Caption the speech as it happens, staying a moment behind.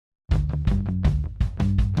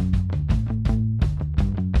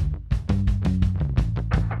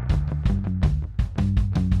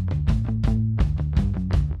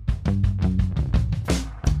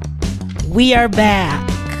We are back.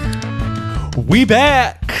 We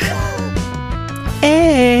back.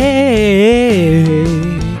 Hey.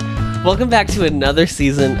 Welcome back to another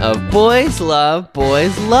season of Boys Love,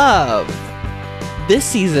 Boys Love. This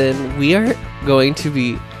season, we are going to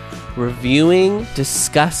be reviewing,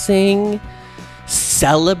 discussing,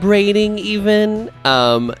 celebrating even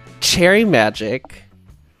Cherry Magic.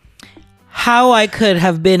 How I could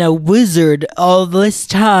have been a wizard all this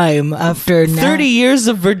time after 30 years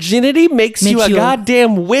of virginity makes you a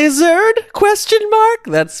goddamn wizard? ?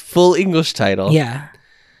 That's full English title. Yeah.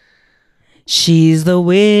 She's the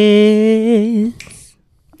wiz.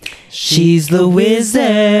 She's the wizard.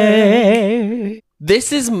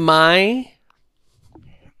 This is my...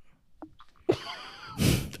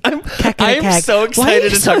 I'm so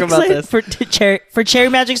excited to talk about this. For Cherry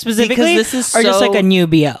Magic specifically? Because this is or just like a new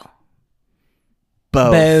BL?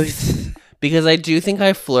 Both. Because I do think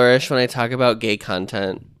I flourish when I talk about gay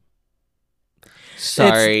content.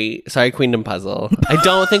 Sorry, Queendom Puzzle. I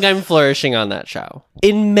don't think I'm flourishing on that show.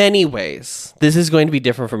 In many ways, this is going to be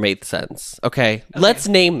different from 8th Sense. Okay? Let's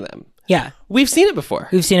name them. Yeah. We've seen it before.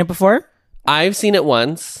 We've seen it before? I've seen it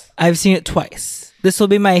once. I've seen it twice. This will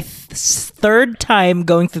be my third time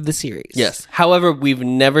going through the series. Yes. However, we've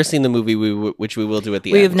never seen the movie, which we will do at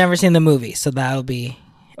the end. We've never seen the movie, so that'll be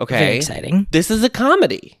very exciting. This is a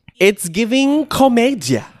comedy. It's giving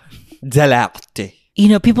commedia dell'arte. You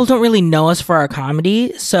know, people don't really know us for our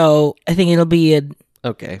comedy, so I think it'll be a...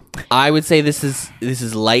 Okay. I would say this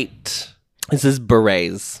is light. This is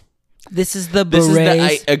berets. This is the berets. berets.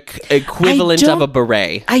 This is the equivalent of a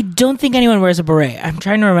beret. I don't think anyone wears a beret. I'm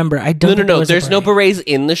trying to remember. I don't No. There's no berets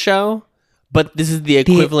in the show, but this is the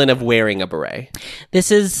equivalent of wearing a beret. This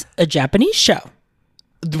is a Japanese show.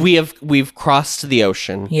 We've crossed the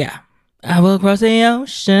ocean. Yeah. I will cross the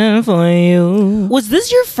ocean for you. Was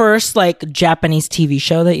this your first Japanese TV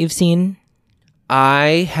show that you've seen?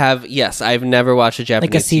 I have, yes. I've never watched a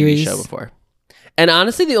Japanese TV show before. And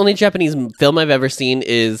honestly, the only Japanese film I've ever seen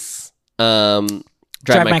is Drive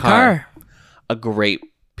My Car. A great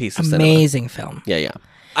piece of cinema. Amazing film. Yeah.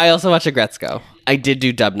 I also watched Agretzko. I did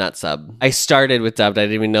do dub, not sub. I started with dubbed. I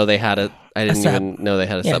didn't even know they had a sub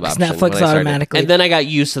option. Netflix automatically. And then I got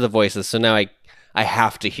used to the voices, so now I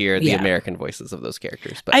have to hear the American voices of those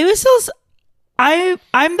characters. But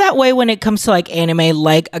I'm that way when it comes to anime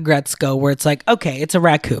like Agretzko, where it's okay, it's a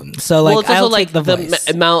raccoon. So it's also I'll take the voice.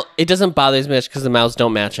 It doesn't bother as much because the mouths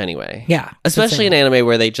don't match anyway. Yeah. Especially in anime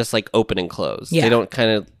where they just open and close. Yeah. They don't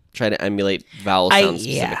kind of try to emulate vowel sounds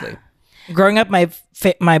specifically. Growing up,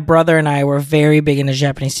 my brother and I were very big into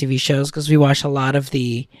Japanese TV shows because we watched a lot of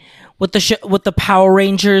what the Power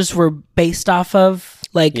Rangers were based off of.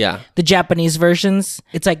 The Japanese versions.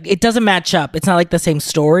 It's it doesn't match up. It's not the same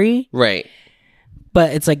story. Right.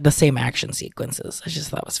 But it's the same action sequences. I just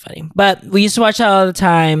thought it was funny. But we used to watch that all the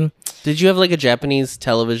time. Did you have a Japanese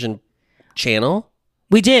television channel?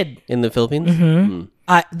 We did. In the Philippines?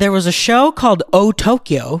 Mm-hmm. There was a show called Oh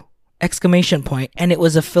Tokyo! ! And it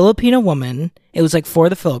was a Filipino woman. It was for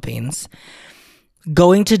the Philippines.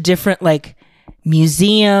 Going to different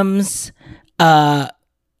museums,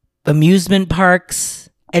 amusement parks.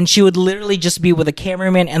 And she would literally just be with a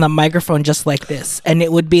cameraman and a microphone just like this. And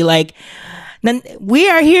it would be then we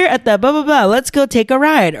are here at the blah, blah, blah. Let's go take a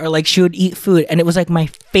ride. Or she would eat food. And it was my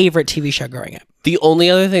favorite TV show growing up. The only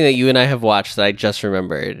other thing that you and I have watched that I just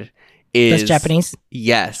remembered is... That's Japanese?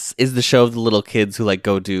 Yes. Is the show of the little kids who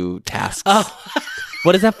go do tasks. Oh.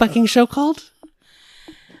 What is that fucking show called?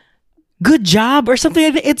 Good Job or something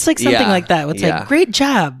like that. It's something like that. It's great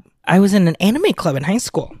job. I was in an anime club in high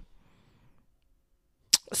school.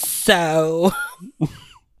 So...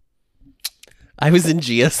 I was in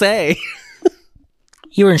GSA.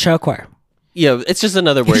 You were in show choir. Yeah, it's just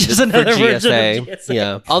another word for GSA.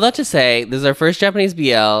 Yeah. All that to say, this is our first Japanese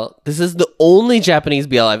BL. This is the only Japanese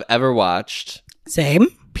BL I've ever watched. Same.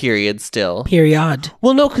 Period. Still. Period.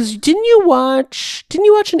 Well, no, because didn't you watch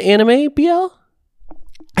an anime BL?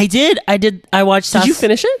 I did. I watched. Did you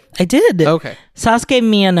finish it? I did. Okay. Sasuke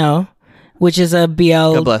Miyano, which is a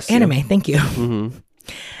BL anime. You. Thank you. Mm-hmm.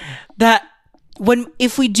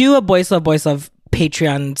 If we do a Boys Love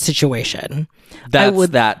Patreon situation, that's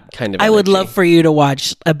that kind of energy. I would love for you to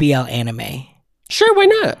watch a BL anime. Sure, why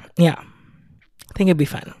not? Yeah. I think it'd be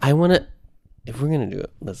fun. If we're going to do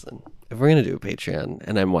it, listen, if we're going to do a Patreon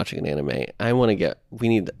and I'm watching an anime, I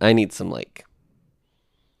need some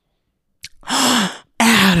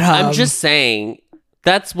Adam. I'm just saying,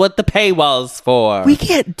 that's what the paywall's for. We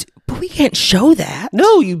can't show that.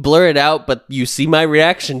 No, you blur it out, but you see my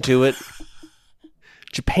reaction to it.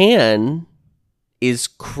 Japan is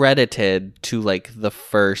credited to the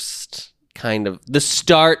first kind of the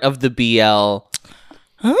start of the BL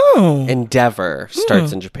endeavor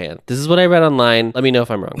starts in Japan. This is what I read online. Let me know if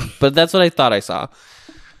I'm wrong. But that's what I thought I saw.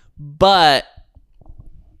 But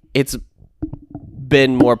it's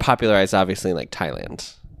been more popularized, obviously, in like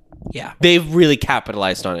Thailand. Yeah. They've really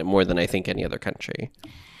capitalized on it more than I think any other country.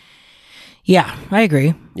 Yeah, I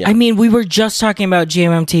agree. Yeah. I mean, we were just talking about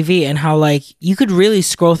GMMTV and how like you could really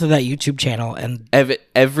scroll through that YouTube channel and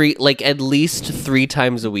every like at least 3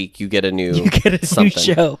 times a week you get a new new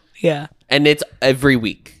show. Yeah. And it's every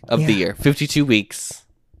week of the year. 52 weeks.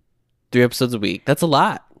 3 episodes a week. That's a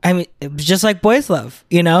lot. I mean, it was just like Boys Love,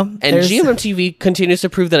 you know? And GMMTV continues to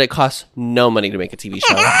prove that it costs no money to make a TV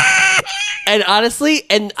show. And honestly,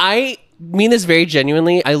 and I mean this very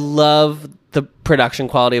genuinely, I love the production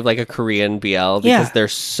quality of like a Korean BL because they're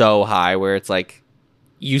so high where it's like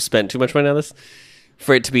you spent too much money on this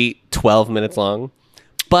for it to be 12 minutes long.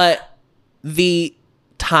 But the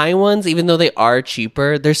Thai ones, even though they are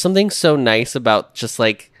cheaper, there's something so nice about just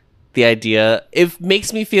like the idea. It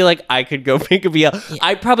makes me feel like I could go make a BL. Yeah.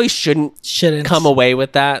 I probably shouldn't come away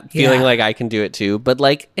with that feeling like I can do it too. But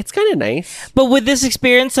like, it's kind of nice. But with this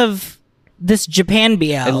experience of this Japan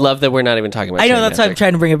BL, I love that we're not even talking about. I know that's why I'm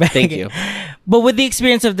trying to bring it back. Thank you. But with the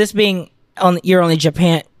experience of this being on your only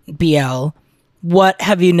Japan BL, what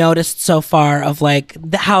have you noticed so far of like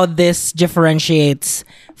how this differentiates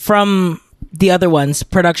from the other ones,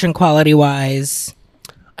 production quality wise?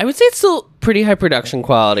 I would say it's still pretty high production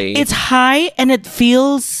quality. It's high and it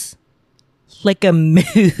feels like a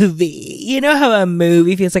movie. You know how a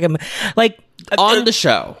movie feels like on the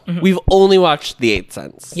show. We've only watched The Eighth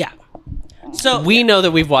Sense. Yeah. So we know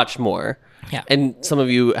that we've watched more. Yeah. And some of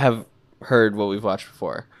you have heard what we've watched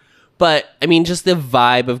before. But I mean, just the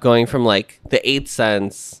vibe of going from like The Eighth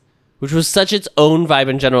Sense, which was such its own vibe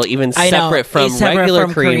in general, even separate from regular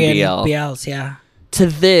Korean BLs, yeah. To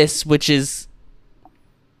this, which is,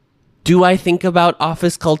 do I think about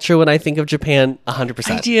office culture when I think of Japan?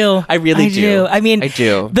 100%. I do. I really do. I mean, I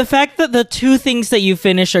do. The fact that the 2 things that you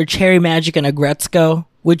finish are Cherry Magic and Agretzko,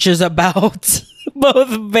 which is about both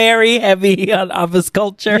very heavy on office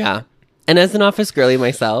culture. Yeah. And as an office girly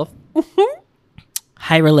myself,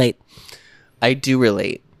 I relate. I do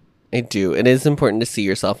relate. I do. It is important to see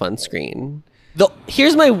yourself on screen.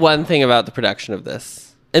 Here's my one thing about the production of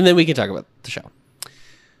this, and then we can talk about the show.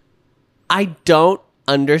 I don't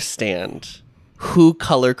understand who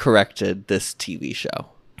color corrected this TV show.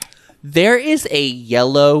 There is a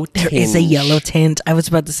yellow tint. There is a yellow tint. I was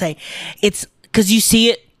about to say, it's because you see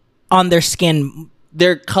it on their skin.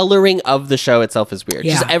 Their coloring of the show itself is weird.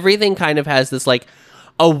 Yeah. Just everything kind of has this like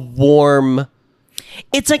a warm.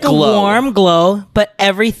 It's like glow. A warm glow, but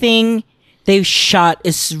everything they've shot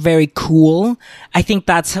is very cool. I think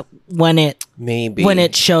that's when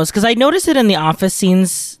it shows, because I noticed it in the office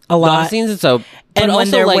scenes a lot. The office scenes, it's so. And when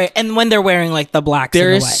they're when they're wearing like the blacks,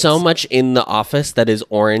 there and the is so much in the office that is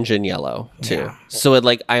orange and yellow too. Yeah. So it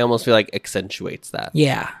like I almost feel like accentuates that.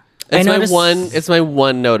 Yeah, it's my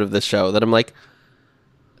one note of the show that I'm like,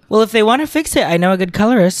 well, if they want to fix it, I know a good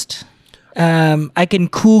colorist. I can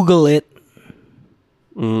Google it.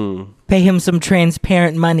 Pay him some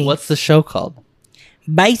transparent money. What's the show called?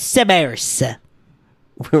 Vice Versa.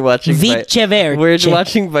 We're watching We're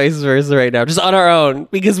watching Vice Versa right now, just on our own,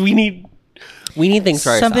 because we need things for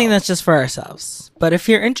ourselves. Something that's just for ourselves. But if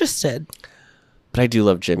you're interested. But I do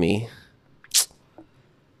love Jimmy.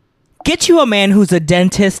 Get you a man who's a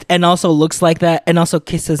dentist and also looks like that and also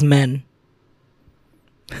kisses men.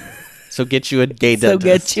 So get you a gay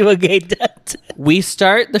dentist. We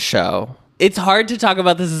start the show. It's hard to talk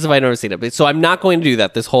about this as if I've never seen it, so I'm not going to do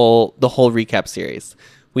that. The whole recap series.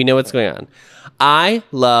 We know what's going on. I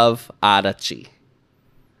love Adachi.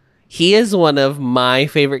 He is one of my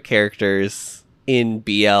favorite characters in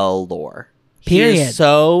BL lore. Period. He is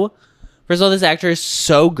so. First of all, this actor is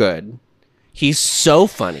so good. He's so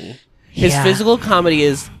funny. His physical comedy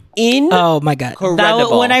is oh my god!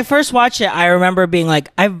 When I first watched it, I remember being like,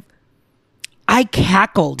 I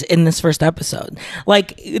cackled in this first episode.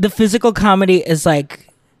 Like, the physical comedy is like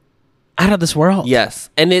out of this world. Yes.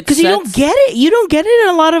 And it's because you don't get it. You don't get it in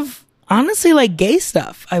a lot of, honestly, like gay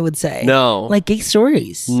stuff, I would say. No. Like gay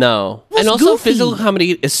stories. No. And also physical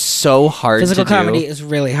comedy is so hard to do. Physical comedy is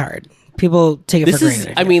really hard. People take it for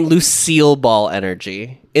granted. I mean, Lucille Ball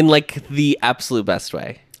energy in like the absolute best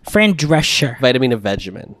way. Fran Drescher. Vitamin of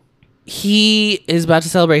Vegemin. He is about to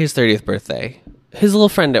celebrate his 30th birthday. His little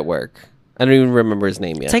friend at work. I don't even remember his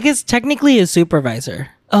name yet. It's like it's technically his supervisor.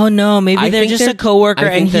 Oh no, maybe they're just a coworker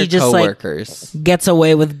and he just like gets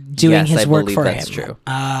away with doing his work for him. That's true.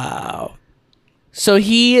 Oh. So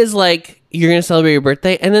he is like, you're going to celebrate your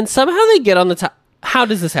birthday, and then somehow they get on the How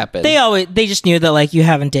does this happen? They just knew that like you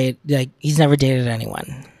haven't dated, like he's never dated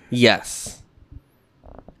anyone. Yes.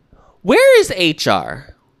 Where is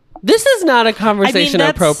HR? This is not a conversation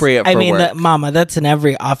appropriate for work. Mama, that's in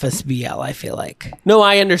every office BL, I feel like. No,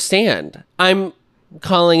 I understand. I'm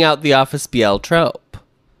calling out the office BL trope.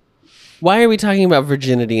 Why are we talking about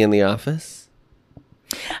virginity in the office?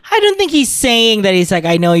 I don't think he's saying that he's like,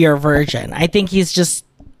 I know you're a virgin. I think he's just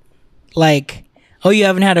like, oh, you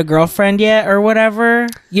haven't had a girlfriend yet or whatever?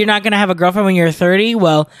 You're not going to have a girlfriend when you're 30?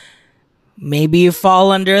 Well, maybe you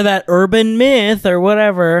fall under that urban myth or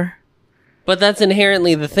whatever. But that's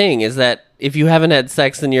inherently the thing, is that if you haven't had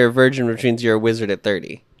sex, then you're a virgin, which means you're a wizard at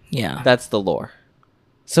 30. Yeah. That's the lore.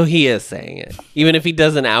 So he is saying it. Even if he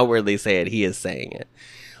doesn't outwardly say it, he is saying it.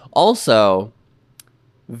 Also,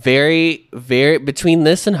 very, very, between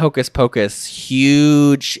this and Hocus Pocus,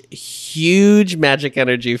 huge magic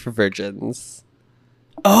energy for virgins.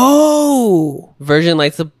 Oh! Virgin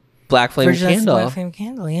lights a black flame candle. Black flame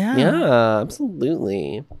candle, yeah. Yeah,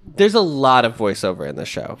 absolutely. There's a lot of voiceover in the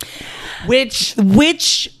show. Which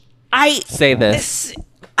I... Say this.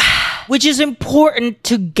 Which is important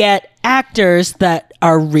to get actors that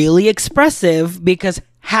are really expressive, because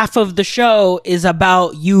half of the show is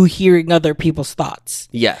about you hearing other people's thoughts.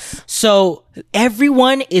 Yes. So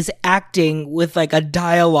everyone is acting with like a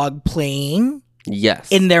dialogue playing.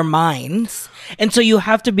 Yes. In their minds. And so you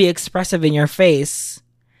have to be expressive in your face.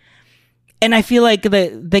 And I feel like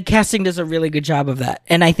the casting does a really good job of that.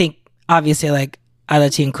 And I think obviously like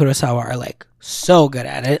Adachi and Kurosawa are like so good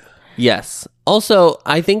at it. Yes. Also,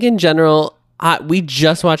 I think in general, we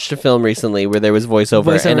just watched a film recently where there was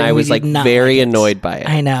voiceover and I was like very annoyed by it.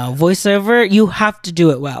 I know. Voiceover, you have to do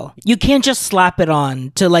it well. You can't just slap it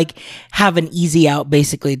on to like have an easy out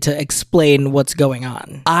basically to explain what's going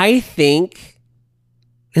on. I think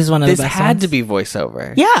this is one of the best This had ones. to be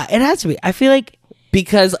voiceover. Yeah, it has to be. I feel like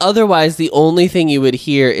because otherwise the only thing you would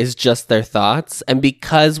hear is just their thoughts, and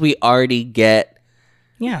because we already get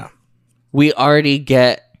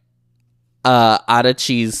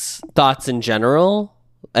Adachi's thoughts in general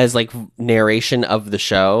as like narration of the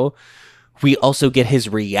show, we also get his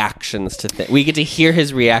reactions to things. We get to hear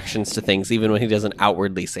his reactions to things even when he doesn't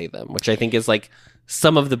outwardly say them, which I think is like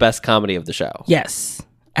some of the best comedy of the show. Yes.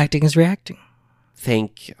 Acting is reacting.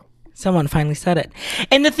 Thank you. Someone finally said it.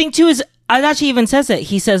 And the thing too is Adachi even says it.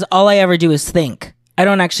 He says, all I ever do is think. I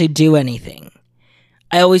don't actually do anything.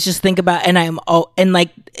 I always just think about, and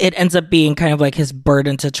like it ends up being kind of like his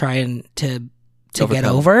burden to try and to get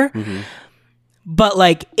over. Mm-hmm. But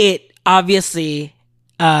like it obviously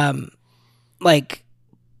like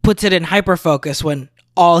puts it in hyper focus when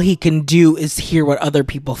all he can do is hear what other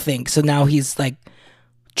people think. So now he's like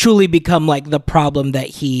truly become like the problem that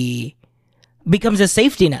he becomes a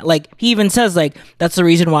safety net. Like he even says like that's the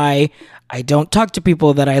reason why I don't talk to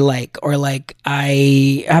people that I like, or like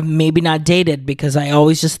I have maybe not dated, because I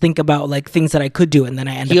always just think about like things that I could do and then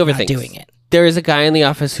I end up not doing it. There is a guy in the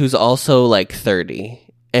office who's also like 30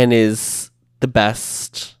 and is the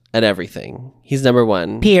best at everything. He's number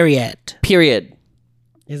one. Period.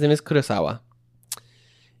 His name is Kurosawa.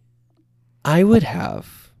 I would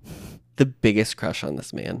have the biggest crush on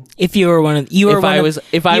this man. If you were one of I'm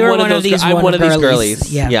one of these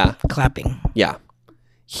girlies. Yeah. Clapping. Yeah.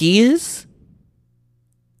 He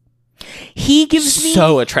gives me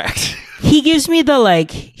so attractive. He gives me the like,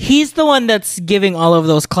 he's the one that's giving all of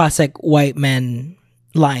those classic white men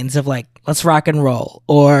lines of like, let's rock and roll,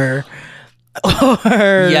 or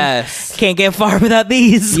yes, can't get far without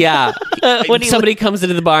these. Yeah. When somebody comes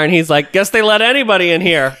into the bar and he's like, guess they let anybody in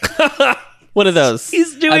here. One of those.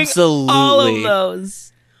 He's doing all of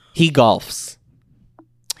those. He golfs.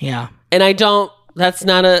 Yeah. And that's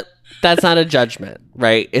not a judgment,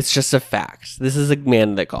 right? It's just a fact. This is a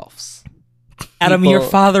man that golfs. Adam, your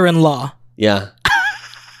father-in-law. Yeah.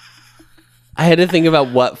 I had to think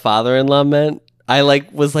about what father-in-law meant. I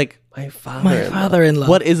was like, my father-in-law.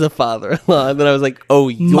 What is a father-in-law? And then I was like, oh,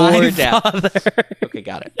 your dad. Father. Okay,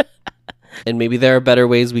 got it. And maybe there are better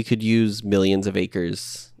ways we could use millions of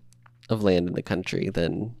acres of land in the country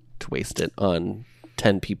than to waste it on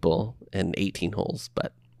 10 people and 18 holes,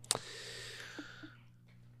 but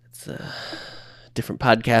it's a different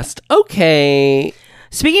podcast. Okay.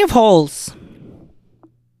 Speaking of holes,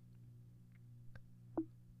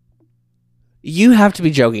 you have to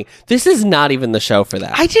be joking. This is not even the show for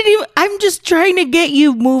that. I'm just trying to get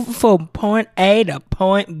you moved from point A to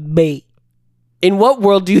point B. In what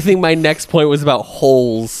world do you think my next point was about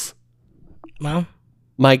holes? Well,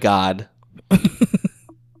 my God.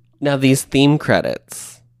 Now these theme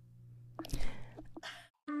credits.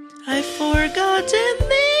 I've forgotten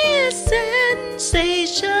this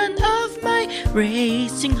sensation of my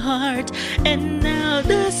racing heart, and now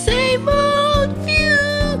the same old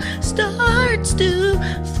view starts to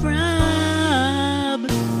throb.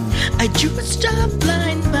 I drew a stop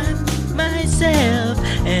line by myself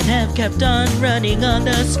and have kept on running on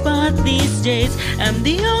the spot these days. I'm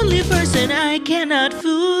the only person I cannot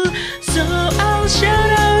fool, so I'll shout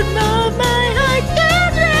out all my heart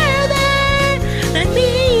goes rather than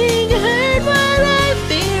being heard. While I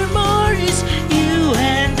fear more is you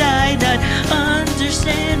and I not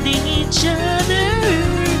understanding each other.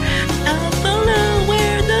 I'll follow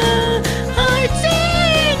where the heart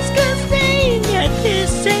sings, 'cause staying at this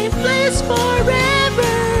same place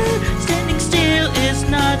forever, standing still is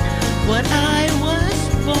not what I was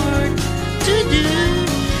born to do.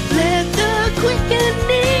 Let the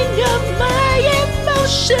quickening of my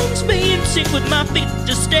emotions be in sync with my feet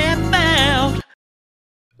to step out.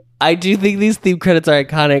 I do think these theme credits are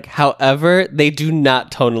iconic. However, they do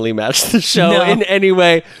not tonally match the show in any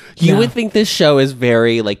way. You would think this show is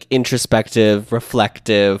very like introspective,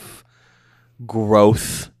 reflective,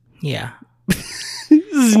 growth. Yeah. This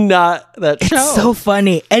is not that show. It's so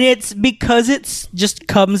funny. And it's because it's just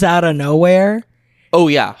comes out of nowhere. Oh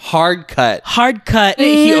yeah, hard cut. Hard cut.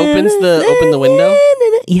 He open the window.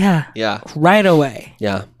 Yeah. Yeah. Right away.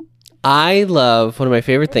 Yeah. I love one of my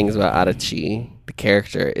favorite things about Adachi, the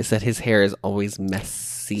character, is that his hair is always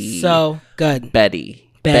messy. So good. Betty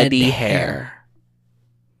hair.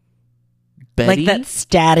 Betty? Like that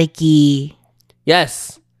staticky.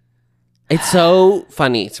 Yes. It's so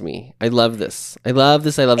funny to me. I love this. And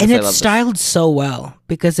it's styled so well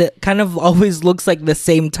because it kind of always looks like the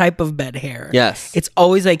same type of bed hair. Yes. It's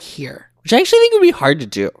always like here. Which I actually think would be hard to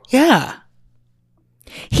do. Yeah.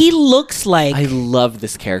 He looks like... I love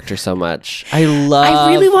this character so much. I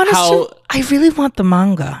really want the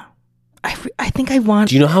manga. I think I want...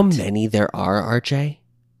 Do you know how many there are, RJ?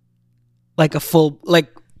 Like a full... like.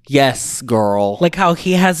 Yes, girl. Like how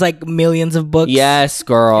he has like millions of books. Yes,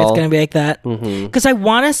 girl. It's going to be like that. Because I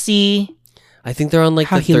want to see... I think they're on like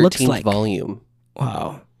the 13th volume.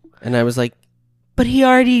 Wow. And I was like... But he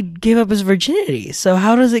already gave up his virginity. So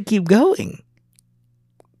how does it keep going?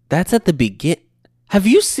 That's at the beginning. Have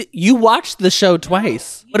you watched the show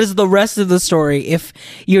twice? What is the rest of the story if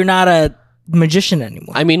you're not a magician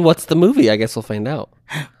anymore? I mean, what's the movie? I guess we'll find out.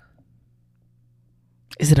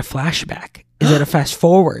 Is it a flashback? Is it a fast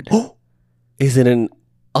forward? Is it an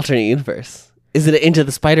alternate universe? Is it Into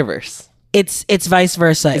the Spider-Verse? It's vice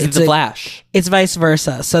versa. It's The Flash. It's vice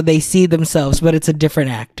versa. So they see themselves, but it's a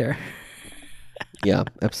different actor. Yeah,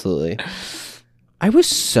 absolutely. I was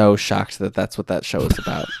so shocked that that's what that show was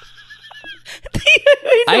about.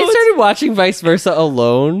 I started watching Vice Versa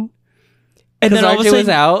alone, and then RJ was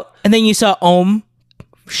out, and then you saw Ohm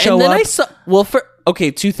show and then up. I saw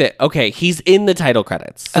two things. Okay, he's in the title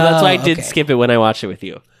credits, so that's why I did skip it when I watched it with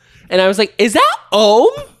you. And I was like, "Is that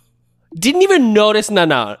Ohm?" Didn't even notice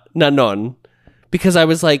Nanon because I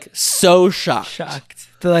was like so shocked.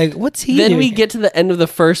 They're like, "What's he?" Then doing? we get to the end of the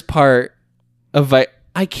first part of I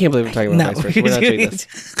can't believe we're talking about Vice Versa. We're not doing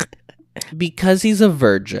this because he's a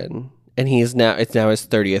virgin. And it's now his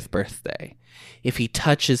 30th birthday. If he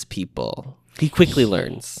touches people, he quickly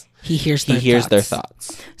learns. He hears their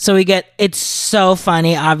thoughts. So it's so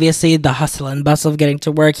funny. Obviously, the hustle and bustle of getting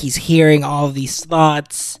to work. He's hearing all of these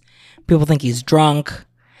thoughts. People think he's drunk.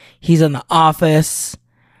 He's in the office.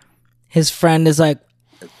 His friend is like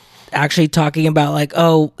actually talking about like,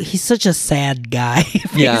 oh, he's such a sad guy.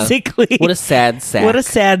 Basically, yeah. What a sad sack. What a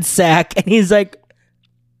sad sack. And he's like,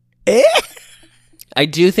 eh? I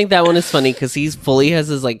do think that one is funny because he fully has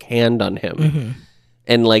his like hand on him,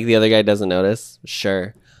 and like the other guy doesn't notice.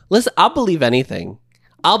 Sure, listen, I'll believe anything.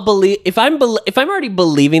 I'll believe if I'm already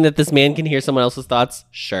believing that this man can hear someone else's thoughts.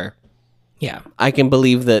 Sure, yeah, I can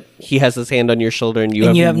believe that he has his hand on your shoulder and you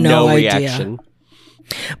have no reaction.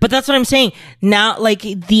 But that's what I'm saying now. Like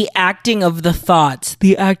the acting of the thoughts.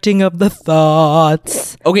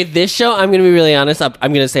 Okay, this show, I'm gonna be really honest.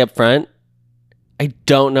 I'm gonna say up front. I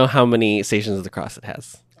don't know how many Stations of the Cross it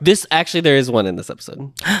has. There is one in this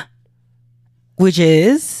episode. Which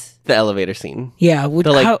is? The elevator scene. Yeah.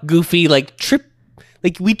 The goofy, trip.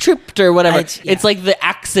 Like, we tripped or whatever. Yeah. It's like the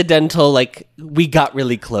accidental, we got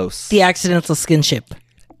really close. The accidental skinship.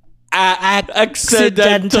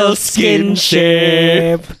 Accidental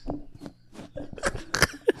skinship.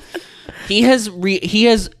 He has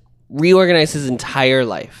reorganized his entire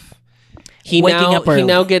life. He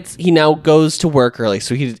now goes to work early,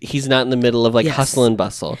 so he's not in the middle of hustle and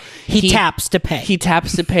bustle. He taps to pay. He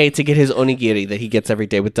taps to pay to get his onigiri that he gets every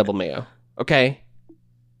day with double mayo. Okay,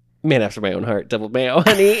 man after my own heart, double mayo,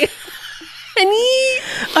 honey.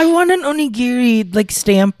 I want an onigiri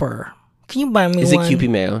stamper. Can you buy me Is one? it Kewpie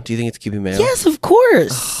mayo? Do you think it's Kewpie mayo? Yes, of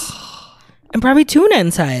course. And probably tuna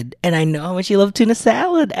inside. And I know how much you love tuna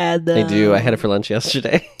salad, Adam. I do. I had it for lunch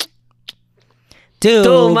yesterday.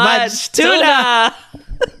 Too much tuna.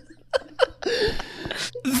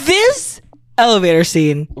 This elevator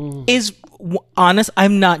scene is, honest,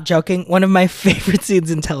 I'm not joking, one of my favorite scenes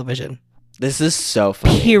in television. This is so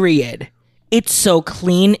funny. Period. It's so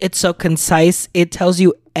clean. It's so concise. It tells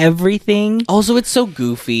you everything. Also, it's so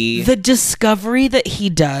goofy. The discovery that he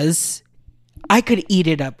does, I could eat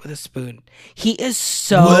it up with a spoon. He is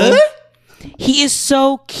so... What? He is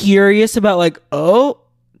so curious about like, oh,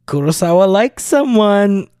 Kurosawa likes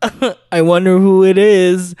someone. I wonder who it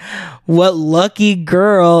is. What lucky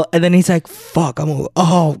girl. And then he's like, fuck,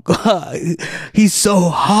 oh God, he's so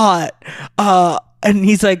hot. And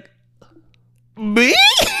he's like, me?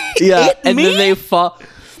 Yeah. And me? then they fall.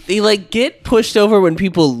 They like get pushed over when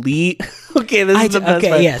people leave. Okay, this is the best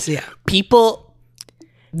part. Yes, yeah. People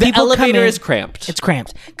elevator is cramped. It's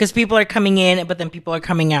cramped because people are coming in, but then people are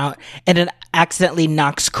coming out, and it accidentally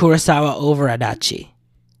knocks Kurosawa over Adachi.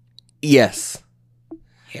 Yes.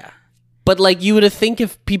 Yeah. But like you would have think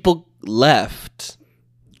if people left,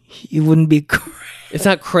 you wouldn't be cramped. It's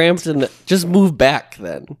not cramped just move back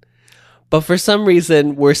then. But for some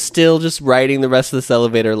reason, we're still just riding the rest of this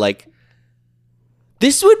elevator like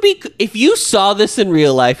this would be if you saw this in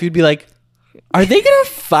real life, you'd be like, are they gonna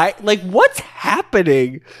fight? Like, what's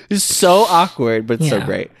happening? It's so awkward, but it's so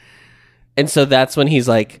great. And so that's when he's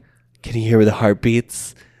like, can you hear the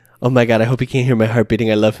heartbeats? Oh my God, I hope he can't hear my heart beating.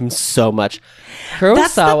 I love him so much.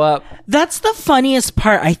 Kurosawa. That's the funniest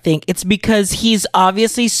part, I think. It's because he's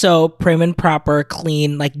obviously so prim and proper,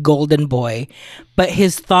 clean, like golden boy, but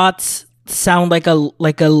his thoughts sound like a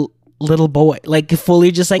little boy, like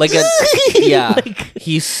fully just like yeah. Like,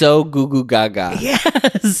 he's so goo goo gaga.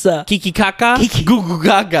 Yes. Kiki kaka. Goo goo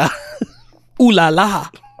gaga. Ooh la la.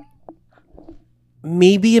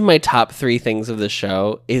 Maybe in my top 3 things of the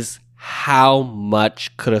show is how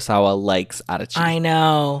much Kurosawa likes Adachi. I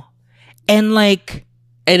know. And like...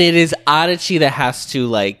 And it is Adachi that has to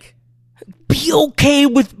like... be okay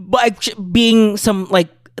with like, being some like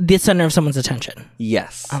the center of someone's attention.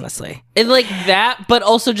 Yes. Honestly. And like that, but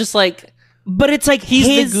also just like... But it's like he's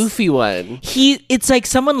the goofy one. It's like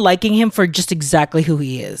someone liking him for just exactly who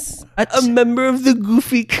he is. A member of the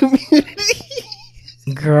goofy community.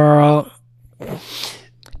 Girl.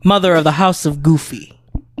 Mother of the house of Goofy.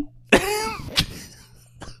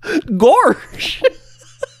 Gawrsh.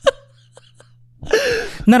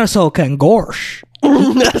 Not a soul can Gawrsh.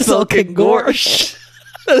 Not a soul can Gawrsh.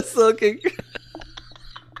 Not a soul can...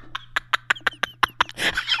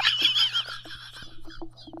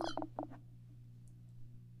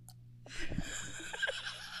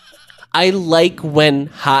 I like when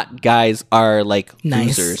hot guys are like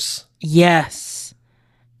losers. Yes.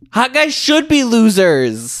 Hot guys should be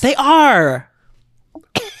losers. They are.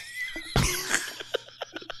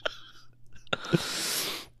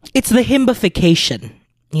 It's the himbification,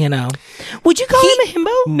 you know. Would you call him a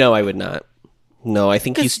himbo? No, I would not. No, I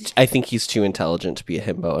think he's too intelligent to be a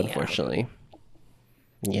himbo, unfortunately.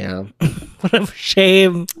 Yeah. What a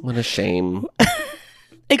shame. What a shame.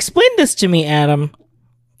 Explain this to me, Adam.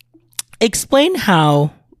 Explain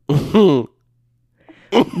how.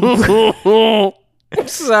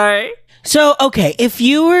 Sorry. So, okay, if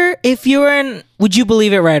you were in, would you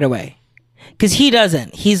believe it right away? Because he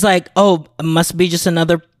doesn't. He's like, oh, it must be just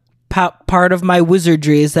another part of my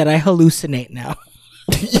wizardry is that I hallucinate now.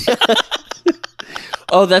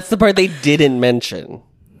 Oh, that's the part they didn't mention.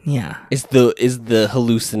 Yeah. Is the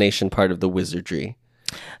hallucination part of the wizardry.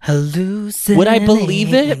 Hallucinate. Would I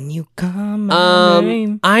believe it? When you come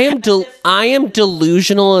I am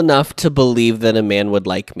delusional enough to believe that a man would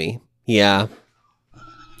like me. Yeah.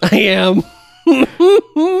 I am.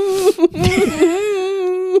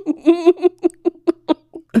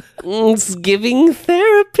 It's giving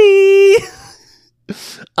therapy.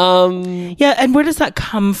 Yeah, and where does that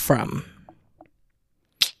come from?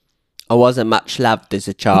 I wasn't much loved as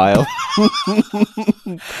a child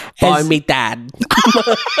by me dad.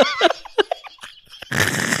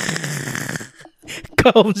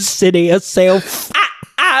 Go city yourself.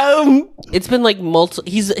 It's been like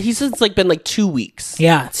he says it's like been like 2 weeks.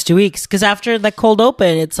 Yeah, it's 2 weeks because after the cold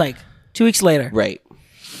open, it's like 2 weeks later. Right.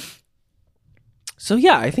 So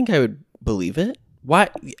yeah, I think I would believe it. Why?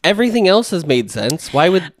 Everything else has made sense. Why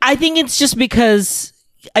would... I think it's just because,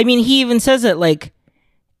 I mean, he even says it like,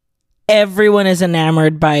 everyone is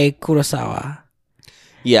enamored by Kurosawa.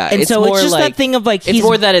 Yeah, and so it's just like, that thing of like... It's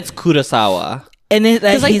more that it's Kurosawa.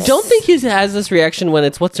 Because I don't think he has this reaction when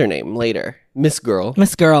it's, what's her name, later? Miss Girl.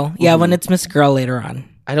 Miss Girl. Yeah, when it's Miss Girl later on.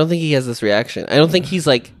 I don't think he has this reaction. I don't think he's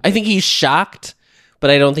like... I think he's shocked, but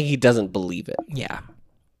I don't think he doesn't believe it. Yeah.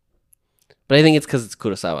 But I think it's because it's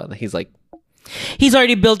Kurosawa that he's like... He's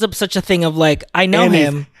already built up such a thing of like, I know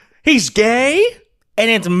him. He's gay? And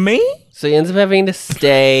it's me? So he ends up having to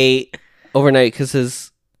stay overnight because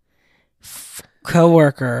his...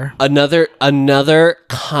 co-worker. Another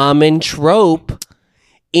common trope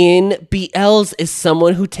in BLs is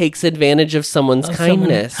someone who takes advantage of someone's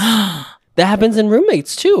kindness. That happens in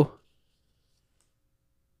roommates too.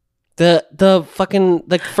 The fucking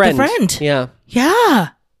like friend. The friend. Yeah. Yeah.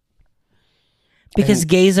 Because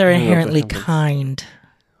gays are inherently kind.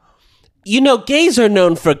 You know, gays are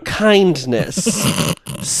known for kindness.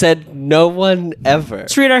 Said no one ever.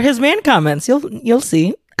 Let's read our His Man comments. You'll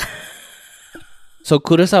see. So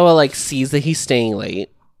Kurosawa like sees that he's staying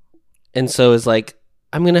late, and so is like,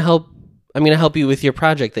 I'm gonna help you with your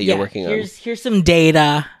project that you're working on. Here's some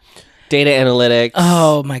data analytics.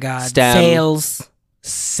 Oh my god. STEM,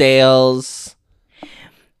 sales.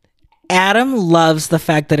 Adam loves the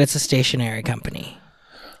fact that it's a stationery company,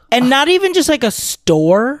 and not even just like a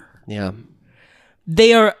store. Yeah,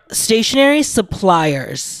 they are stationery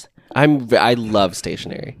suppliers. I love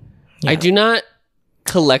stationery. Yeah. I do not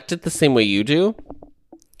collect it the same way you do.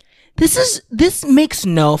 This makes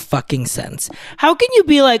no fucking sense. How can you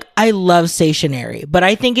be like, I love stationery, but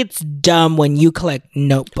I think it's dumb when you collect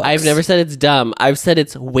notebooks? I've never said it's dumb. I've said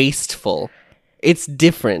it's wasteful. It's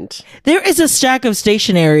different. There is a stack of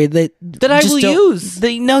stationery that I will use. That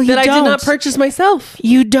I did not purchase myself.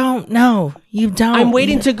 You don't know. You don't. I'm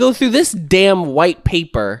waiting to go through this damn white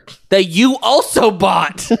paper that you also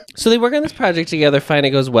bought. So they work on this project together. Fine, it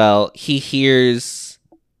goes well. He hears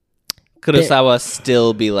Kurosawa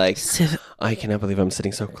still be like, I cannot believe I'm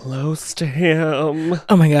sitting so close to him.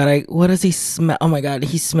 Oh my god, what does he smell? Oh my god,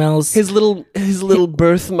 he smells his little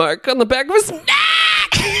birthmark on the back of his neck.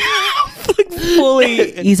 Like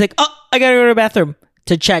fully. He's like, oh, I gotta go to the bathroom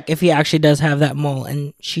to check if he actually does have that mole,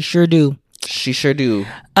 and she sure do.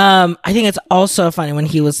 I think it's also funny when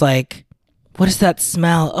he was like, what is that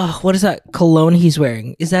smell? Oh, what is that cologne he's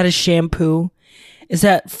wearing? Is that a shampoo? Is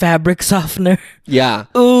that fabric softener? Yeah.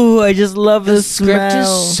 Ooh, I just love the script smell.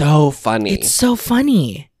 Is so funny. It's so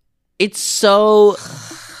funny. It's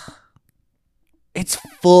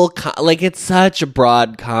full like it's such a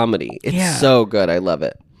broad comedy. It's so good. I love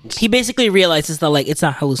it. He basically realizes that like it's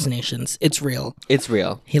not hallucinations. It's real. It's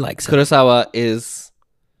real. He likes it. Kurosawa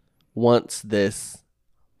wants this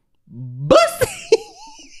pussy.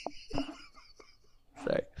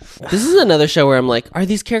 Sorry. This is another show where I'm like, are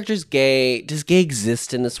these characters gay? Does gay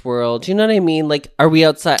exist in this world? Do you know what I mean? Like, are we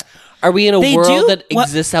outside? Are we in a world that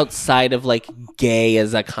exists outside of like gay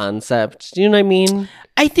as a concept? Do you know what I mean?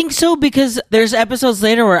 I think so, because there's episodes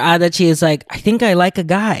later where Adachi is like, I think I like a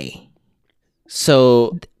guy.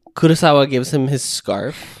 So Kurosawa gives him his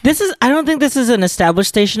scarf. I don't think this is an established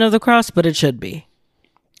Station of the Cross, but it should be.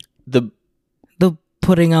 The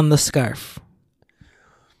putting on the scarf.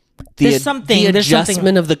 There's something. The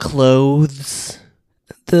adjustment of the clothes.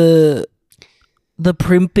 The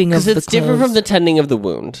primping of the clothes. Because it's different from the tending of the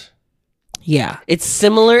wound. Yeah. It's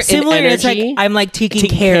similar in energy. It's like, I'm like taking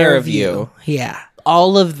care of you. Yeah.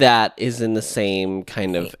 All of that is in the same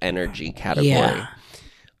kind of energy category. Yeah.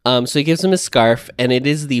 So he gives him a scarf, and it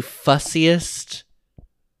is the fussiest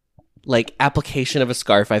like application of a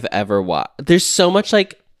scarf I've ever watched. There's so much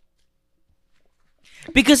like...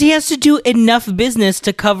 Because he has to do enough business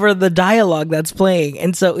to cover the dialogue that's playing.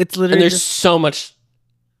 And so it's literally... And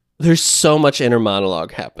there's so much inner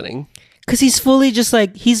monologue happening. Because he's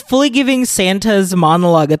fully giving Santa's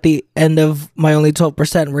monologue at the end of My Only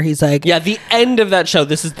 12%, where he's like... Yeah, the end of that show.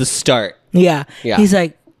 This is the start. Yeah. He's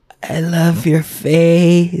like, I love your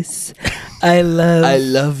face. I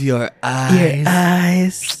love your eyes. Your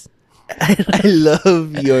eyes. I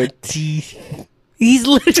love your teeth. He's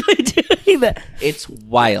literally doing that. It's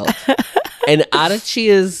wild. And Adachi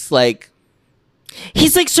is like...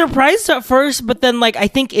 He's like surprised at first, but then like I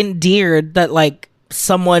think endeared that like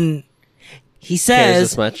someone... He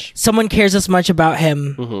says someone cares this much about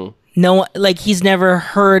him. Mm-hmm. No, like he's never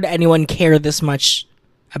heard anyone care this much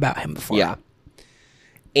about him before. Yeah.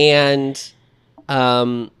 And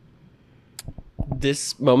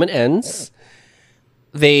this moment ends.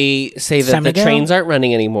 They say that the trains aren't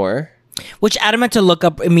running anymore. Which Adam had to look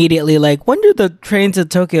up immediately, like, when do the trains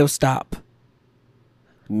at Tokyo stop?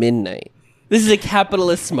 Midnight. This is a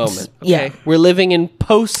capitalist moment. Okay? Yeah. We're living in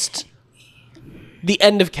the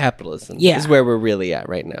end of capitalism is where we're really at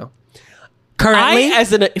right now. Currently?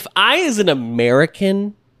 If I, as an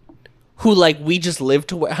American who, like, we just live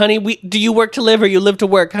to work. Honey, do you work to live or you live to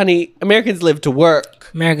work? Honey, Americans live to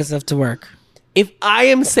work. Americans live to work. If I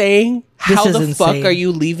am saying, how the fuck are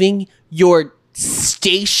you leaving your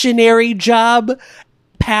stationary job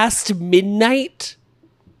past midnight?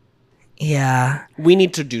 Yeah. We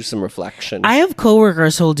need to do some reflection. I have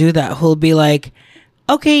coworkers who'll do that, who'll be like,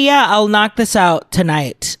 okay, yeah, I'll knock this out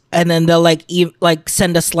tonight. And then they'll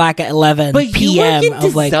send a Slack at 11 but p.m. You work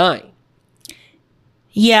in design.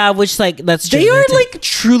 Yeah, which that's they are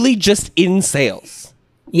truly just in sales.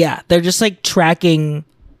 Yeah, they're just tracking.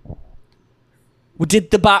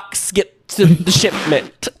 Did the box get to the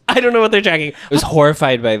shipment? I don't know what they're tracking. I was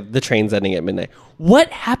horrified by the trains ending at midnight.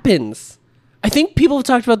 What happens? I think people have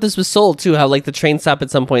talked about this with Seoul too, how the trains stop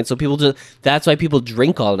at some point, so that's why people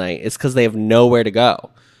drink all night. It's because they have nowhere to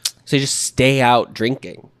go. So they just stay out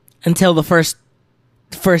drinking. Until the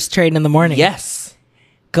first train in the morning. Yes.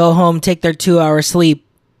 Go home, take their 2-hour sleep.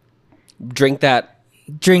 Drink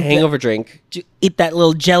hangover drink. Eat that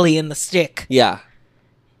little jelly in the stick. Yeah.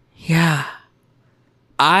 Yeah.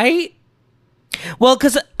 Well,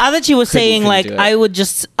 because Adachi was saying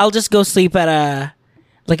I'll just go sleep at an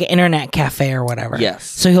internet cafe or whatever. Yes.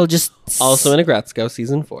 So he'll just also in a Gratzko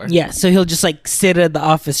season 4. Yeah. So he'll just sit at the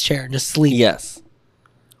office chair and just sleep. Yes.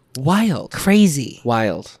 Wild. Crazy.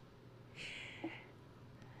 Wild.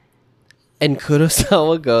 And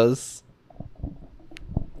Kurosawa goes,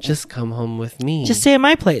 just come home with me. Just stay at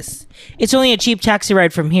my place. It's only a cheap taxi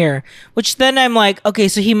ride from here. Which then I'm like, okay,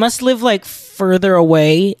 so he must live further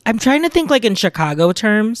away. I'm trying to think in Chicago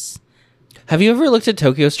terms. Have you ever looked at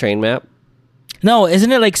Tokyo's train map? No,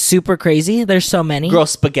 isn't it super crazy? There's so many. Girl,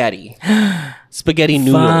 spaghetti. Spaghetti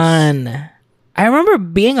noodles. Fun. I remember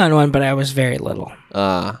being on one, but I was very little.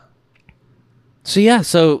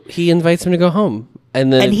 So he invites him to go home.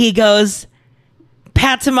 And he goes,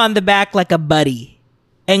 pats him on the back like a buddy.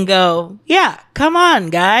 And go, yeah, come on,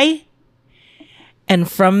 guy. And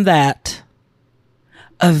from that,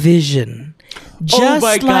 a vision. Just oh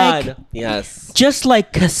my God. Yes. Just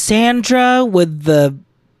like Cassandra with the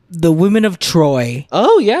women of Troy.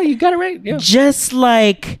 Oh, yeah, you got it right. Yeah. Just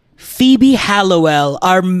like Phoebe Hallowell,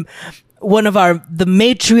 one of the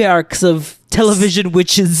matriarchs of television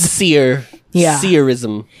witches. Seer. Yeah.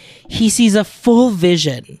 Seerism. He sees a full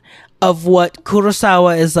vision of what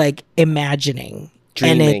Kurosawa is imagining.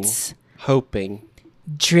 Dreaming, and it's hoping,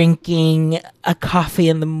 drinking a coffee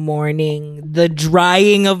in the morning, the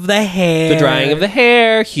drying of the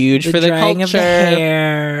hair, huge for the culture. Of the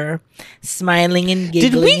hair, smiling and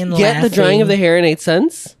giggling and laughing. Did we get the drying of the hair in 8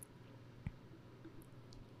 cents?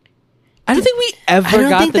 I don't think we ever got the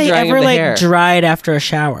drying of the hair. I don't think they ever dried after a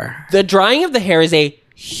shower. The drying of the hair is a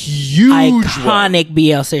huge iconic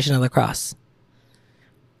BL Station of the Cross.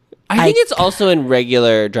 I think it's also in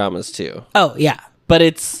regular dramas too. Oh yeah. But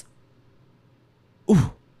it's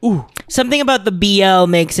something about the BL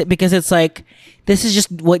makes it, because it's this is just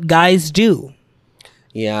what guys do.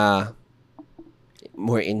 Yeah.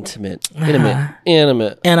 More intimate.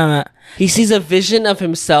 Intimate. He sees a vision of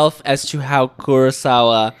himself as to how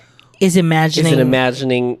Kurosawa is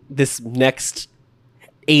imagining this next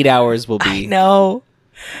 8 hours will be. I know.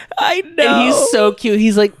 And he's so cute.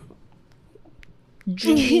 He's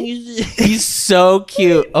he's so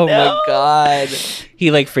cute. Oh my God.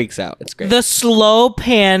 He freaks out. It's great. The slow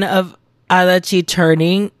pan of Adachi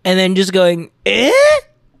turning and then just going, eh?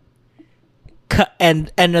 Cut,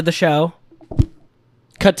 end of the show.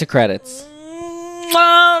 Cut to credits.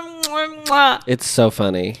 It's so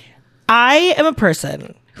funny. I am a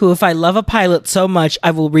person who, if I love a pilot so much,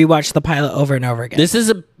 I will rewatch the pilot over and over again. This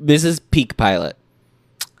is peak pilot.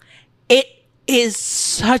 It is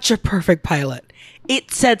such a perfect pilot.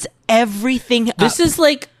 It sets everything up. This is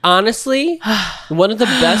honestly one of the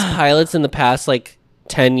best pilots in the past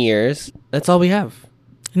 10 years. That's all we have.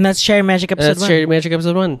 And that's Cherry Magic episode 1. That's Cherry Magic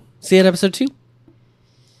episode 1. See you at episode 2.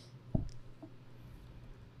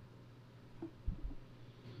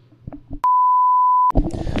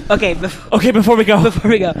 Okay, before we go.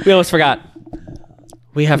 We almost forgot.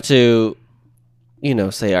 We have to,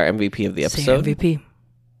 say our MVP of the episode. Say MVP.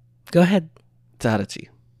 Go ahead. Adachi.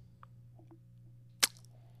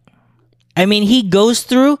 I mean, he goes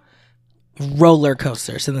through roller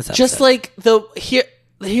coasters in this episode.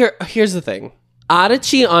 Here's the thing.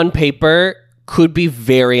 Adachi on paper could be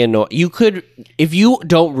very annoying. You could, if you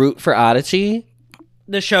don't root for Adachi,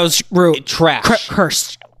 the show's trash.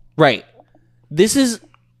 Cursed. Right. This is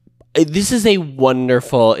a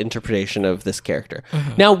wonderful interpretation of this character.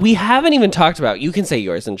 Mm-hmm. Now, we haven't even talked about, you can say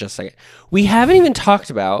yours in just a second. We haven't even talked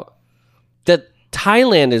about that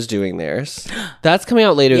Thailand is doing theirs. That's coming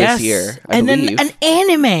out later this year, I believe. Then an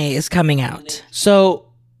anime is coming out. So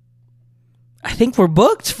I think we're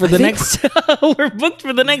booked for the next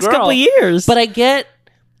couple of years. But I get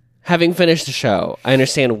having finished the show, I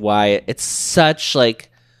understand why it's such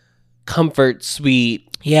like comfort, sweet.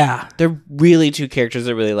 Yeah. They're really two characters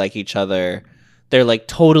that really like each other. They're like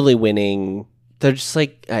totally winning. They're just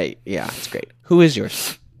like, it's great. Who is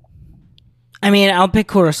yours? I mean, I'll pick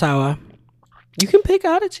Kurosawa. You can pick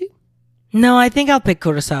Adachi. No, I think I'll pick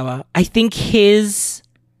Kurosawa. I think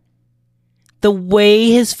the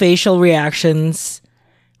way his facial reactions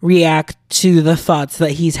react to the thoughts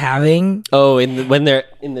that he's having. Oh, when they're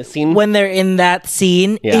in the scene? When they're in that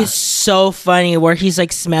scene is so funny, where he's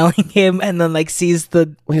like smelling him and then like sees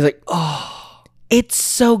he's like, oh. It's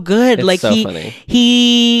so good. It's like so funny.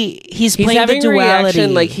 He's playing having the duality. A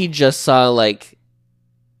reaction like he just saw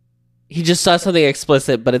something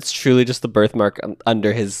explicit, but it's truly just the birthmark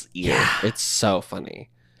under his ear. Yeah. It's so funny.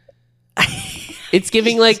 It's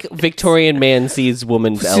giving like Victorian man sees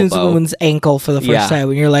woman's elbow. Sees woman's ankle for the first time,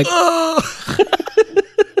 and you're like, oh.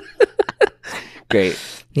 Great.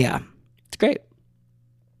 Yeah. It's great.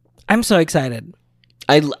 I'm so excited.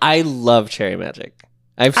 I love Cherry Magic.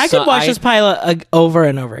 I could watch this pilot over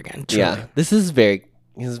and over again. Truly. Yeah. This is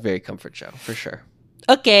very comfort show for sure.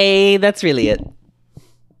 Okay, that's really it.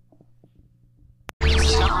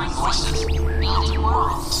 Discovering voices, building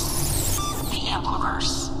worlds. The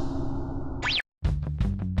Ampliverse.